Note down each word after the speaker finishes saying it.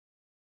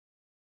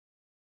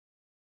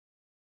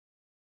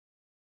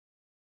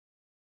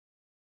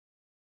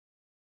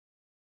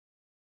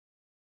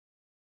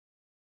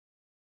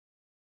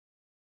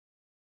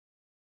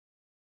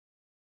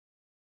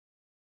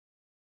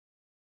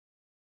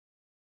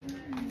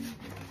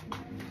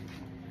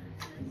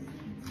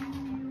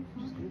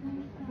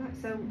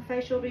So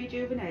facial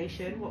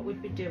rejuvenation, what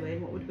we'd be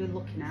doing, what we'd be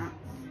looking at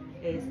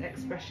is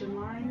expression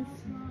lines.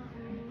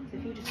 So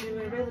if you just do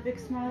a really big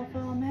smile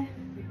for me.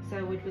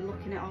 So we'd be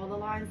looking at all the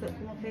lines that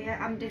come up here.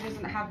 Andy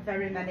doesn't have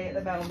very many at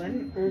the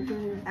moment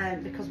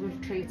because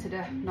we've treated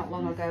her not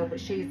long ago, but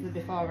she's the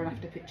before and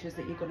after pictures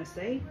that you're going to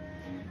see.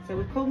 So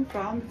we come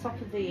from the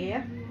top of the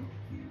ear,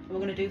 and we're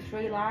going to do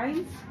 3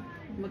 lines,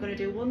 and we're going to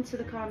do 1 to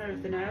the corner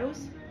of the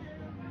nose,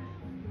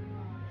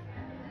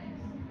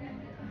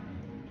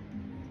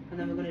 and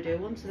then we're going to do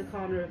 1 to the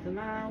corner of the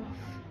mouth,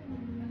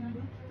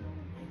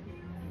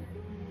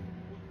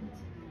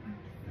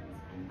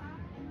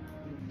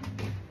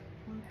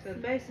 so the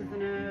base of the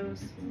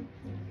nose,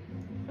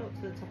 up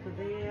to the top of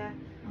the ear,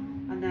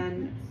 and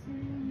then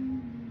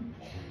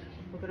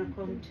we're going to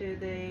come to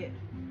the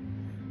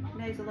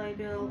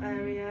nasolabial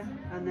area,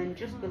 and then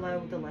just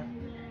below the lip,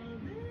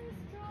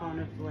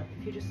 corner of the lip.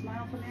 If you just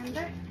smile for me,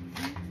 Andy.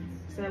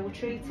 So we're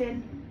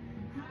treating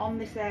on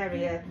this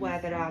area where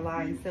there are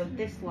lines. So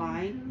this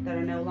line, there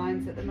are no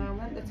lines at the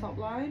moment, the top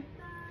line.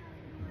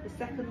 The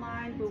second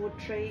line we would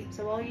treat,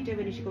 so all you're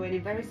doing is you're going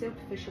in very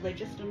superficially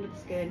just under the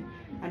skin,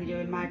 and you're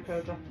doing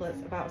micro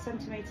droplets about 1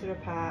 centimetre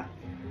apart.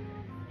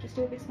 Just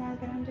do a big smile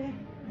again, Andy.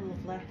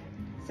 Lovely.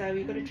 So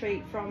you're going to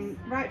treat from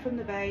right from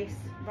the base,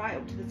 right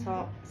up to the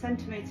top,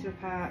 centimetre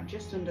apart,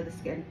 just under the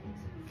skin.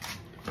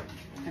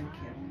 Thank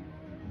you.